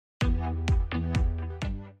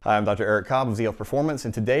Hi, I'm Dr. Eric Cobb of ZF Performance,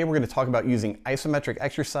 and today we're going to talk about using isometric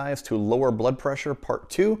exercise to lower blood pressure, part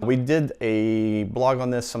 2. We did a blog on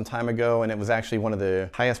this some time ago, and it was actually one of the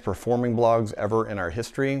highest performing blogs ever in our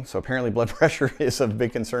history. So apparently blood pressure is a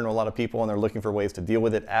big concern to a lot of people, and they're looking for ways to deal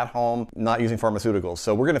with it at home, not using pharmaceuticals.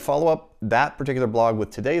 So we're going to follow up that particular blog with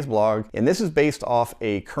today's blog, and this is based off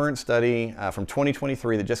a current study from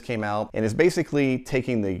 2023 that just came out, and is basically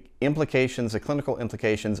taking the implications, the clinical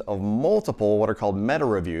implications of multiple what are called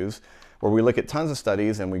meta-reviews, where we look at tons of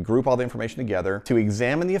studies and we group all the information together to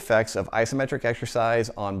examine the effects of isometric exercise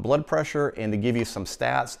on blood pressure and to give you some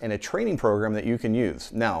stats and a training program that you can use.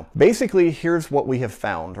 Now, basically, here's what we have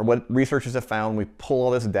found, or what researchers have found. We pull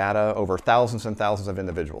all this data over thousands and thousands of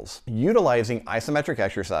individuals. Utilizing isometric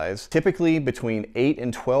exercise, typically between 8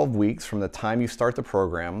 and 12 weeks from the time you start the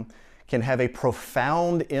program, can have a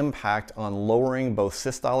profound impact on lowering both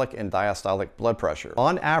systolic and diastolic blood pressure.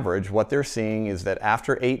 On average, what they're seeing is that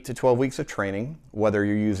after 8 to 12 weeks of training, whether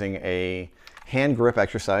you're using a hand grip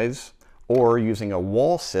exercise or using a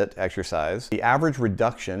wall sit exercise, the average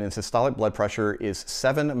reduction in systolic blood pressure is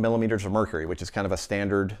 7 millimeters of mercury, which is kind of a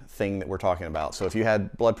standard thing that we're talking about. So if you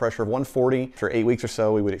had blood pressure of 140 for 8 weeks or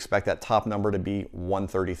so, we would expect that top number to be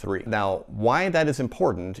 133. Now, why that is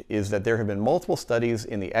important is that there have been multiple studies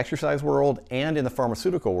in the exercise world and in the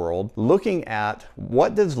pharmaceutical world looking at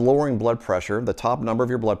what does lowering blood pressure, the top number of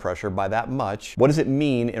your blood pressure by that much, what does it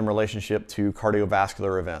mean in relationship to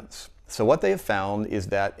cardiovascular events? So what they have found is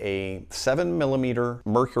that a 7 millimeter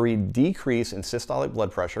mercury decrease in systolic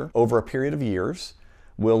blood pressure over a period of years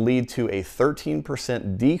will lead to a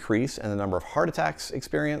 13% decrease in the number of heart attacks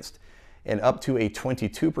experienced and up to a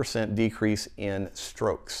 22% decrease in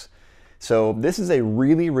strokes. So this is a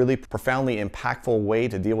really, really profoundly impactful way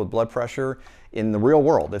to deal with blood pressure in the real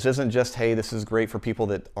world. This isn't just, hey, this is great for people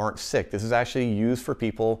that aren't sick. This is actually used for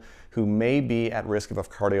people who may be at risk of a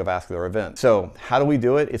cardiovascular event. So how do we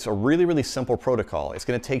do it? It's a really, really simple protocol. It's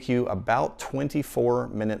going to take you about 24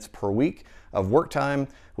 minutes per week of work time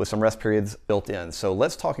with some rest periods built in. So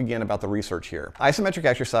let's talk again about the research here. Isometric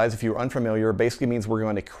exercise, if you're unfamiliar, basically means we're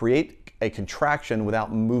going to create a contraction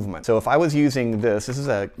without movement. So if I was using this is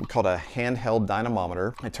called a handheld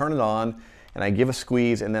dynamometer. I turn it on and I give a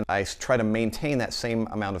squeeze, and then I try to maintain that same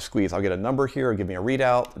amount of squeeze. I'll get a number here, or give me a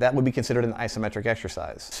readout. That would be considered an isometric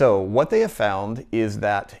exercise. So what they have found is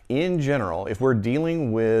that in general, if we're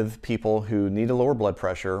dealing with people who need to lower blood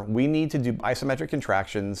pressure, we need to do isometric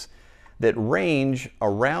contractions that range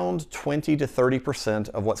around 20 to 30%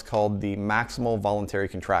 of what's called the maximal voluntary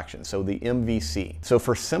contraction, so the MVC. So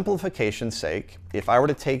for simplification's sake, if I were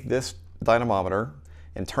to take this dynamometer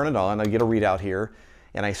and turn it on, I get a readout here,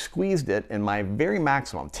 and I squeezed it in my very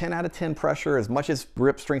maximum, 10 out of 10 pressure, as much as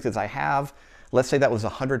grip strength as I have, let's say that was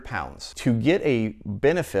 100 pounds. To get a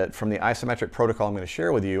benefit from the isometric protocol I'm going to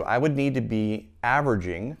share with you, I would need to be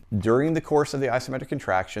averaging, during the course of the isometric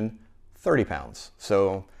contraction, 30 pounds.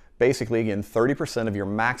 So basically, again, 30% of your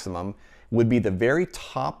maximum would be the very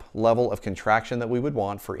top level of contraction that we would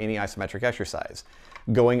want for any isometric exercise.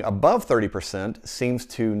 Going above 30% seems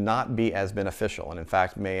to not be as beneficial, and in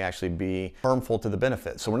fact may actually be harmful to the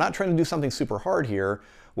benefit. So we're not trying to do something super hard here.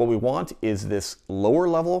 What we want is this lower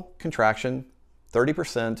level contraction,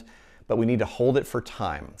 30%, but we need to hold it for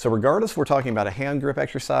time. So regardless if we're talking about a hand grip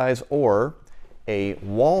exercise or a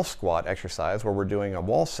wall squat exercise where we're doing a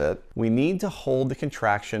wall sit, we need to hold the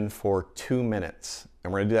contraction for 2 minutes.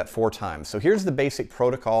 And we're going to do that 4 times. So here's the basic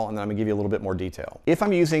protocol, and then I'm going to give you a little bit more detail. If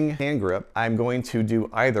I'm using hand grip, I'm going to do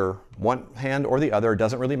either one hand or the other. It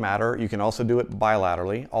doesn't really matter. You can also do it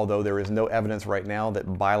bilaterally, although there is no evidence right now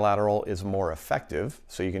that bilateral is more effective.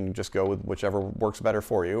 So you can just go with whichever works better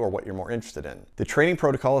for you or what you're more interested in. The training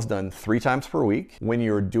protocol is done 3 times per week. When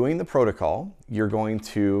you're doing the protocol, you're going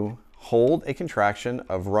to hold a contraction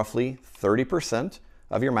of roughly 30%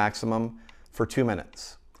 of your maximum for 2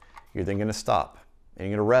 minutes. You're then going to stop. And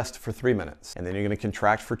you're going to rest for 3 minutes. And then you're going to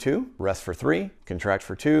contract for 2, rest for 3, contract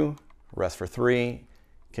for 2, rest for 3,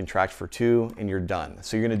 contract for 2, and you're done.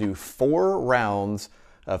 So you're going to do 4 rounds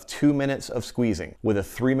of 2 minutes of squeezing with a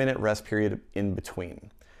 3-minute rest period in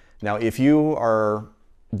between. Now, if you are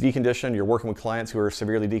deconditioned, you're working with clients who are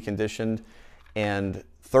severely deconditioned, and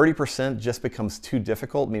 30% just becomes too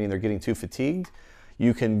difficult, meaning they're getting too fatigued,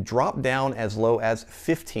 you can drop down as low as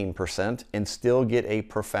 15% and still get a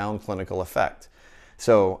profound clinical effect.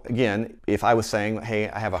 So again, if I was saying, hey,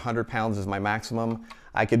 I have 100 pounds as my maximum,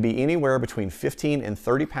 I could be anywhere between 15 and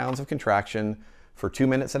 30 pounds of contraction for 2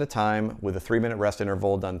 minutes at a time with a 3-minute rest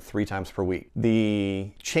interval done 3 times per week.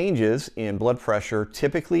 The changes in blood pressure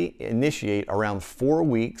typically initiate around 4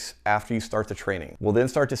 weeks after you start the training. We'll then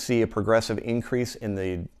start to see a progressive increase in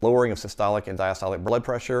the lowering of systolic and diastolic blood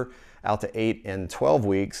pressure out to 8 and 12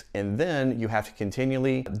 weeks, and then you have to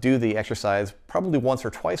continually do the exercise probably once or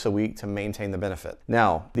twice a week to maintain the benefit.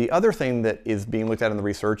 Now, the other thing that is being looked at in the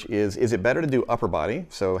research is it better to do upper body,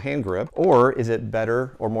 so hand grip, or is it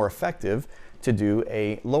better or more effective to do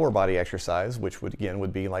a lower body exercise, which would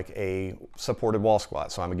be like a supported wall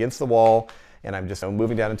squat. So I'm against the wall and I'm just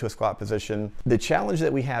moving down into a squat position. The challenge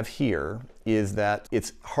that we have here is that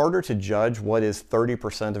it's harder to judge what is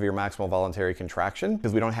 30% of your maximal voluntary contraction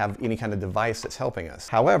because we don't have any kind of device that's helping us.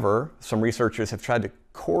 However, some researchers have tried to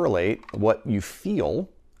correlate what you feel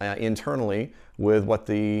internally with what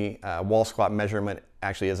the wall squat measurement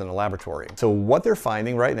actually is in a laboratory. So what they're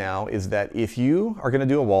finding right now is that if you are going to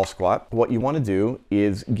do a wall squat, what you want to do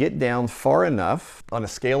is get down far enough. On a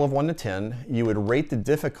scale of 1 to 10, you would rate the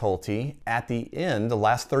difficulty at the end, the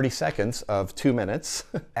last 30 seconds of 2 minutes,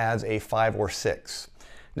 as a 5 or 6.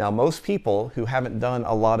 Now, most people who haven't done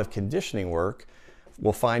a lot of conditioning work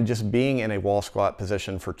will find just being in a wall squat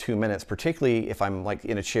position for 2 minutes, particularly if I'm like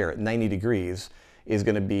in a chair at 90 degrees, is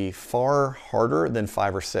going to be far harder than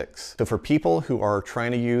 5 or 6. So for people who are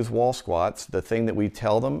trying to use wall squats, the thing that we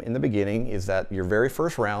tell them in the beginning is that your very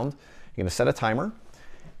first round, you're going to set a timer,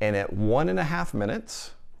 and at 1.5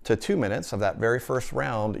 minutes to 2 minutes of that very first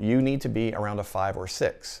round, you need to be around a 5 or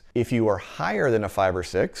 6. If you are higher than a 5 or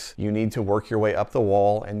 6, you need to work your way up the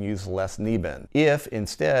wall and use less knee bend. If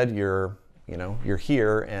instead you're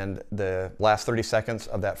here and the last 30 seconds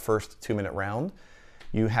of that first 2-minute round,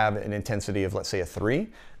 you have an intensity of, let's say, a 3,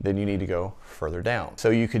 then you need to go further down. So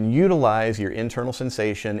you can utilize your internal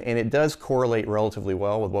sensation, and it does correlate relatively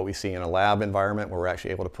well with what we see in a lab environment where we're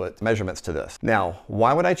actually able to put measurements to this. Now,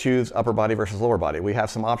 why would I choose upper body versus lower body? We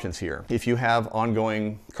have some options here. If you have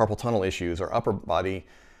ongoing carpal tunnel issues or upper body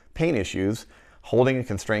pain issues, holding a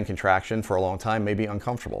constrained contraction for a long time may be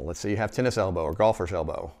uncomfortable. Let's say you have tennis elbow or golfer's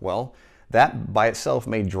elbow. Well, that by itself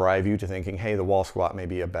may drive you to thinking, hey, the wall squat may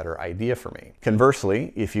be a better idea for me.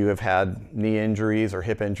 Conversely, if you have had knee injuries or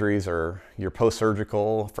hip injuries or you're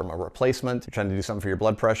post-surgical from a replacement, you're trying to do something for your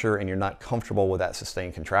blood pressure and you're not comfortable with that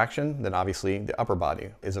sustained contraction, then obviously the upper body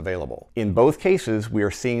is available. In both cases, we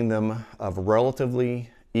are seeing them of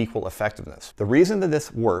relatively equal effectiveness. The reason that this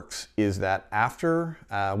works is that after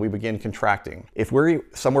we begin contracting, if we're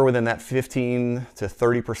somewhere within that 15 to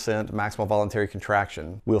 30% maximal voluntary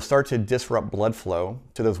contraction, we'll start to disrupt blood flow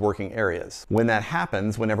to those working areas. When that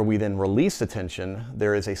happens, whenever we then release the tension,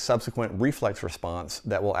 there is a subsequent reflex response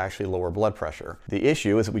that will actually lower blood pressure. The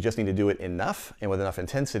issue is that we just need to do it enough and with enough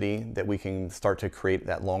intensity that we can start to create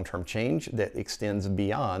that long-term change that extends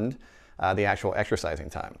beyond the actual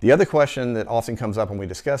exercising time. The other question that often comes up when we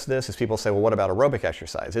discuss this is people say, well, what about aerobic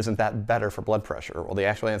exercise? Isn't that better for blood pressure? Well, the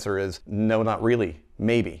actual answer is no, not really,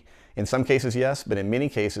 maybe. In some cases, yes, but in many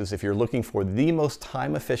cases, if you're looking for the most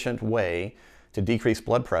time-efficient way to decrease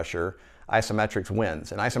blood pressure, isometrics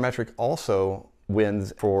wins. And isometric also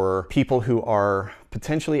wins for people who are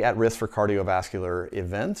potentially at risk for cardiovascular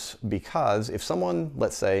events, because if someone,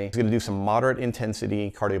 let's say, is going to do some moderate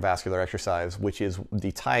intensity cardiovascular exercise, which is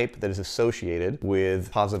the type that is associated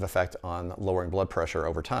with positive effect on lowering blood pressure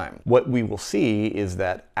over time, what we will see is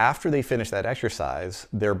that after they finish that exercise,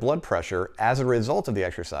 their blood pressure as a result of the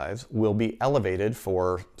exercise will be elevated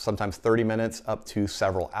for sometimes 30 minutes up to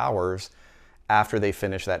several hours after they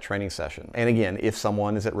finish that training session. And again, if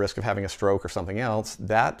someone is at risk of having a stroke or something else,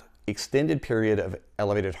 that extended period of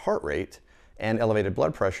elevated heart rate and elevated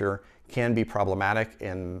blood pressure can be problematic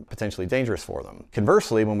and potentially dangerous for them.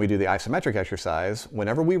 Conversely, when we do the isometric exercise,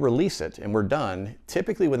 whenever we release it and we're done,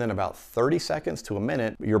 typically within about 30 seconds to a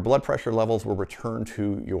minute, your blood pressure levels will return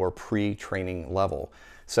to your pre-training level.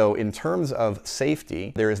 So in terms of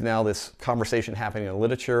safety, there is now this conversation happening in the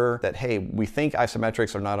literature that, hey, we think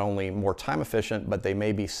isometrics are not only more time efficient, but they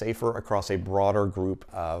may be safer across a broader group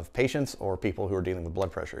of patients or people who are dealing with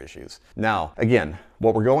blood pressure issues. Now, again,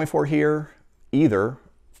 what we're going for here, either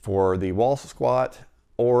for the wall squat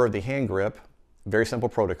or the hand grip, very simple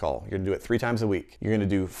protocol. You're gonna do it 3 times a week. You're gonna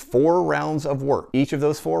do 4 rounds of work. Each of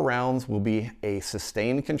those 4 rounds will be a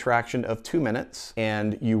sustained contraction of 2 minutes,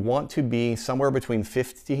 and you want to be somewhere between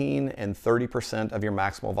 15 and 30% of your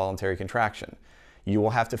maximal voluntary contraction. You will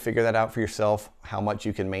have to figure that out for yourself, how much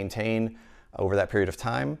you can maintain over that period of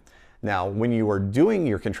time. Now, when you are doing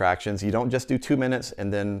your contractions, you don't just do 2 minutes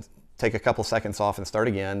and then take a couple seconds off and start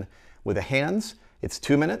again. With the hands, it's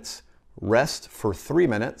 2 minutes, rest for 3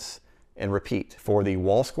 minutes, and repeat. For the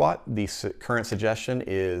wall squat, the current suggestion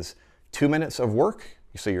is 2 minutes of work,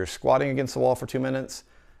 so you're squatting against the wall for 2 minutes,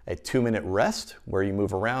 a 2-minute rest where you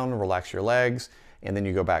move around, relax your legs, and then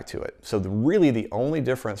you go back to it. So really the only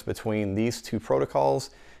difference between these two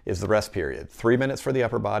protocols is the rest period. 3 minutes for the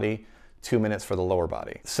upper body, 2 minutes for the lower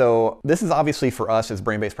body. So this is obviously for us as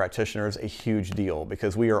brain-based practitioners a huge deal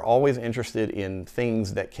because we are always interested in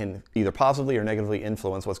things that can either positively or negatively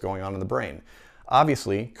influence what's going on in the brain.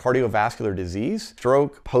 Obviously, cardiovascular disease,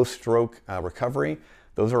 stroke, post-stroke recovery,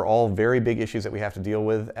 those are all very big issues that we have to deal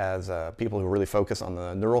with as people who really focus on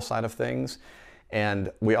the neural side of things.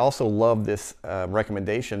 And we also love this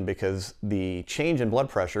recommendation because the change in blood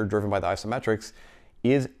pressure driven by the isometrics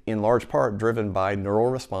is in large part driven by neural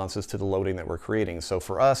responses to the loading that we're creating. So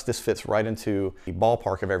for us, this fits right into the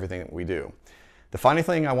ballpark of everything that we do. The final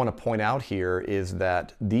thing I want to point out here is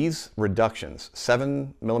that these reductions,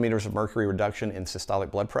 7 millimeters of mercury reduction in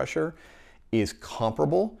systolic blood pressure, is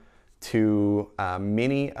comparable to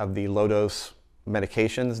many of the low-dose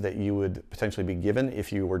medications that you would potentially be given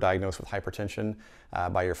if you were diagnosed with hypertension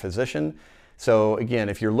by your physician. So again,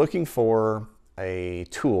 if you're looking for a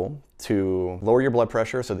tool to lower your blood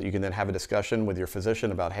pressure so that you can then have a discussion with your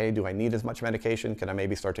physician about, hey, do I need as much medication? Can I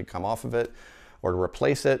maybe start to come off of it or to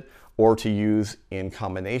replace it or to use in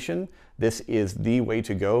combination? This is the way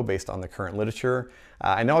to go based on the current literature.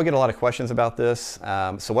 I know I get a lot of questions about this.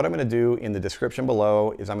 So what I'm going to do in the description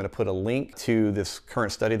below is I'm going to put a link to this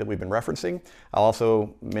current study that we've been referencing. I'll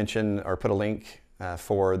also mention or put a link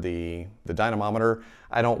for the dynamometer.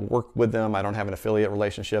 I don't work with them. I don't have an affiliate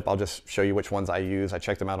relationship. I'll just show you which ones I use. I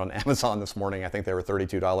checked them out on Amazon this morning. I think they were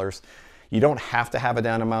 $32. You don't have to have a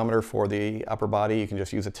dynamometer for the upper body. You can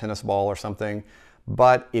just use a tennis ball or something.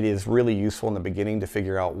 But it is really useful in the beginning to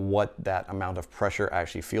figure out what that amount of pressure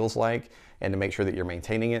actually feels like and to make sure that you're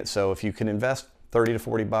maintaining it. So if you can invest 30 to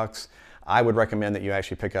 40 bucks, I would recommend that you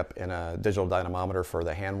actually pick up a digital dynamometer for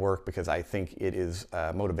the hand work because I think it is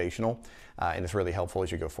motivational and it's really helpful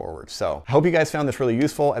as you go forward. So I hope you guys found this really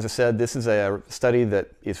useful. As I said, this is a study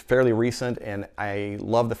that is fairly recent and I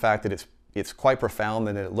love the fact that it's quite profound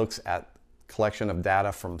and that it looks at collection of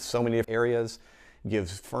data from so many areas,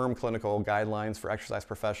 gives firm clinical guidelines for exercise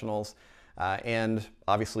professionals. And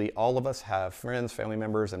obviously all of us have friends, family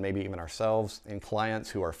members, and maybe even ourselves and clients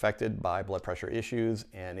who are affected by blood pressure issues.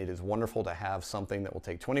 And it is wonderful to have something that will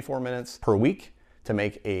take 24 minutes per week to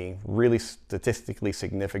make a really statistically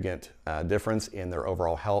significant difference in their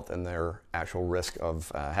overall health and their actual risk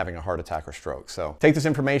of having a heart attack or stroke. So take this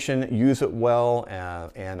information, use it well,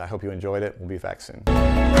 and I hope you enjoyed it. We'll be back soon.